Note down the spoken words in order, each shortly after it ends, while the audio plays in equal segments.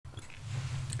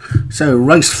So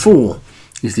race 4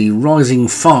 is the Rising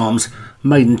Farms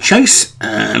Maiden Chase,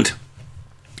 and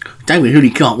David Hooley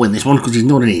can't win this one because he's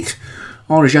not in it.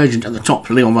 Irish Agent at the top,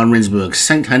 Leon van Rensburg,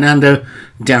 St Hernando,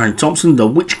 Darren Thompson, The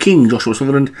Witch King, Joshua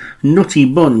Sutherland, Nutty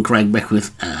Bun, Craig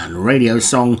Beckwith, and Radio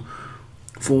Song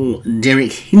for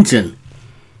Derek Hinton.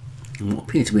 And what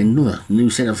appears to be another new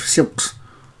set of silks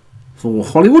for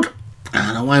Hollywood,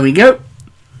 and away we go.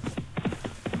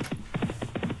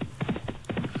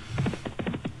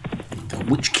 The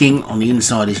Witch King on the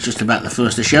inside is just about the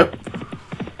first to show,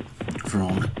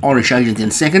 from Irish Agent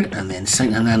in second, and then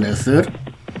St Hernando third.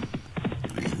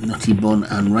 Nutty Bun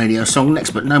and Radio Song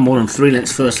next, but no more than 3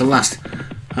 lengths first to last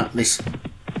at this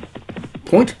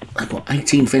point. They've got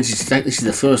 18 fences to take. This is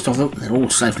the first of them. They're all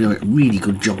safely on it. Really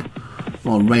good jump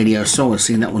on Radio Song. I've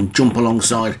seen that one jump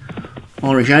alongside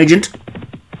Irish Agent.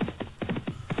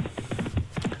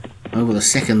 Over the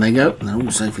second they go, and they're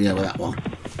all safely over that one.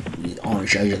 With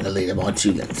Irish Agent the leader by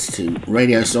 2 lengths to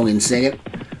Radio Song in second,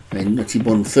 then Nutty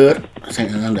Bun third, St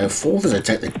Hernando fourth as they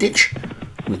take the ditch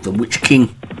with the Witch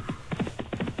King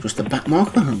just the back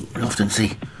marker. We often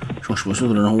see Joshua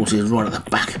Sutherland horses right at the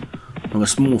back of a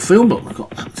small field, but we've got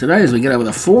that today as we get over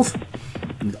the fourth,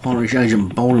 with Irish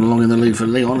Agent bowling along in the lead for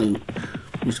Leon,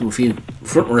 who used to have a few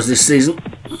front runners this season.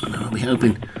 I'll be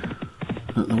hoping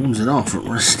that the ones that are front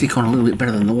runners stick on a little bit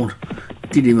better than the one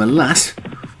did in the last.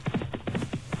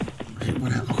 It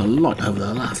went out like a light over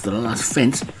the last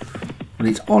fence, but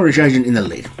it's Irish Agent in the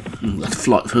lead. That's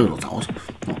flight of hurdle, that was,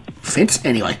 not fence.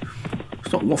 Anyway,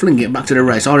 stop waffling, get back to the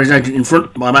race. Irish Agent in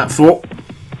front by about 4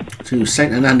 to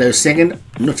St Hernando second,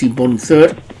 Nutty Bun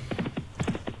third,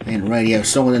 then Radio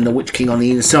Song, and then the Witch King on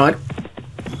the inside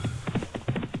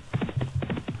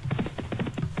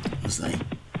as they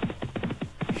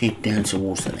head down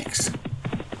towards the next.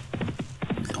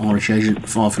 With Irish Agent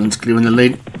 5 lengths clear in the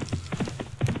lead.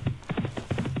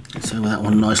 It's over that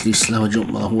one nicely. Slower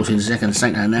jump by the horse in second,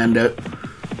 St Hernando.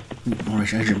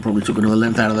 Irish Agent probably took another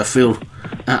length out of the field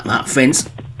at that fence.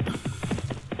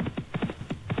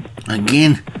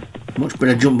 Again, much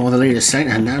better jump by the leader, St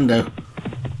Hernando.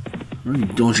 Really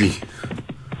dodgy,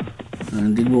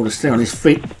 and did well to stay on his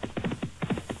feet.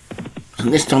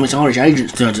 And this time it's Irish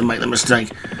Agent's turn to make the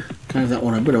mistake. Gave that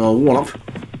one a bit of a wallop.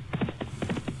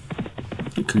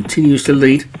 It continues to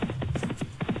lead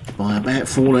by about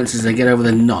 4 lengths as they get over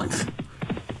the 9th.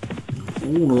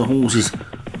 All of the horses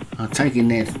are taking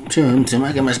their turn to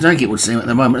make a mistake, it would seem, at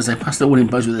the moment, as they pass the winning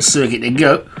post with a circuit to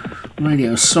go.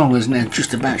 Radio Song is now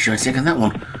just about showing second. That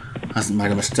one hasn't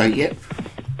made a mistake yet.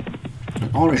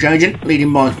 Irish Agent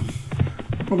leading by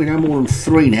probably no more than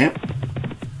 3 now.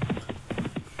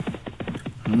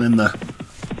 And then the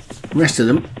rest of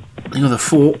them, the other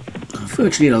 4, are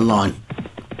virtually in a line.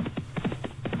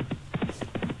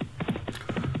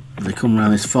 As they come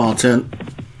around this far turn,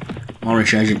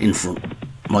 Irish Agent in front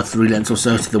by 3 lengths or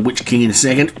so to the Witch King in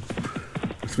second.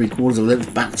 3/4 of a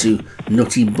length back to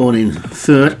Nutty Bun in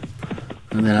third.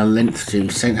 And then a length to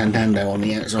St Hernando on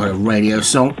the outside of Radio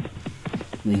Song.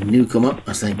 The newcomer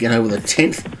as they get over the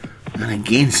 10th. And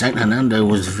again, St Hernando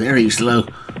was very slow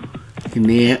in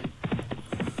the air.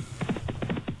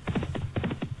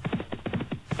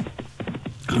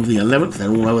 Over the 11th, they're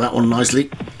all over that one nicely,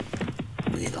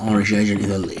 with Irish Agent in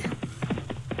the lead.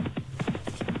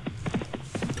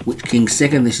 Witch King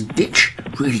second, this ditch.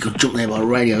 Really good jump there by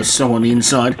Radio Song on the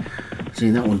inside.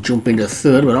 Seeing that one jump into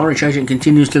third, but Irish Agent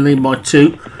continues to lead by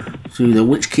 2 to the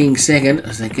Witch King second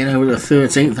as they get over the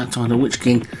 13th. That time the Witch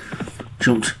King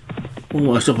jumped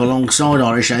almost up alongside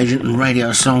Irish Agent, and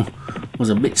Radio Song was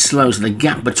a bit slow, so the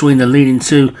gap between the leading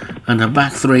 2 and the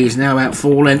back 3 is now about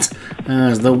 4 lengths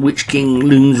as the Witch King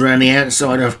looms around the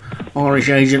outside of Irish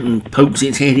Agent and pokes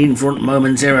its head in front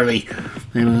momentarily.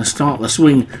 They're going to start the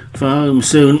swing for home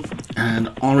soon, and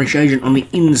Irish Agent on the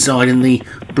inside in the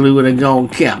blue and a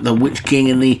gold cap. The Witch King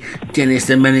in the Dennis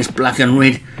the Menace black and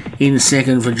red in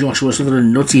second for Joshua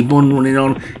Sutherland. Nutty Bun running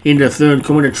on into third,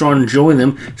 coming to try and join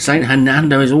them. St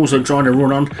Hernando is also trying to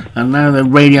run on, and now the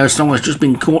Radio Song has just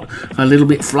been caught a little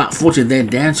bit flat-footed. They're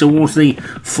down towards the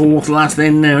 4th last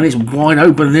then now, and it's wide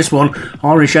open this one.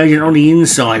 Irish Agent on the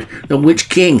inside, the Witch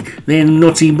King, then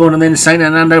Nutty Bun, and then St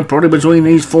Hernando probably between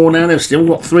these 4 now. They've still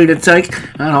got 3 to take,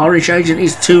 and Irish Agent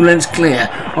is 2 lengths clear.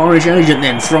 Irish Agent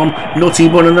then from Nutty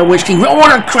Bun and the Witch King. Oh,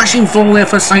 what a crashing fall there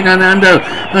for St Hernando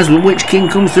as the Witch King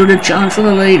comes through to challenge for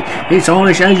the lead. It's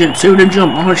Irish Agent, 2 to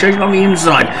jump. Irish Agent on the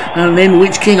inside. And then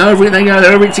Witch King over it they go.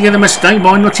 They're over it together. Mistake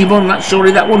by Nutty Bond. That's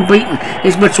surely that one beaten.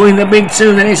 It's between the big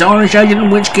two. Then it's Irish Agent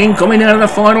and Witch King coming out of the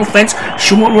final fence.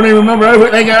 Short running, remember, over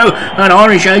it they go. And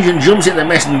Irish Agent jumps at the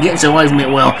best and gets away from it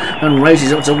well. And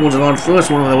races up towards the line.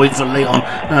 First one of the week for Leon.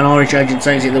 And Irish Agent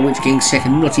takes it. The Witch King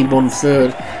second. Nutty Bond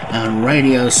third. And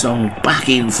Radio Song back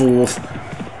in fourth.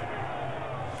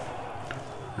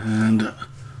 And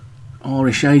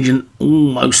Irish Agent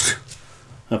almost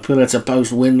a pillar to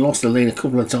post win. Lost the lead a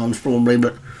couple of times probably,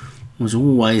 but was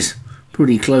always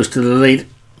pretty close to the lead.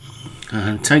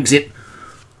 And takes it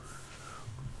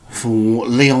for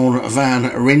Leon van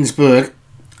Rensburg.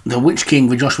 The Witch King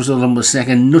for Joshua Sutherland was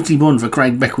second. Nutty Bun for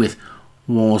Craig Beckwith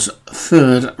was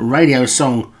third. Radio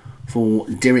Song for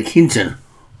Derek Hinton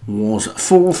was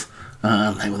fourth.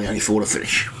 And they were the only four to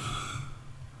finish.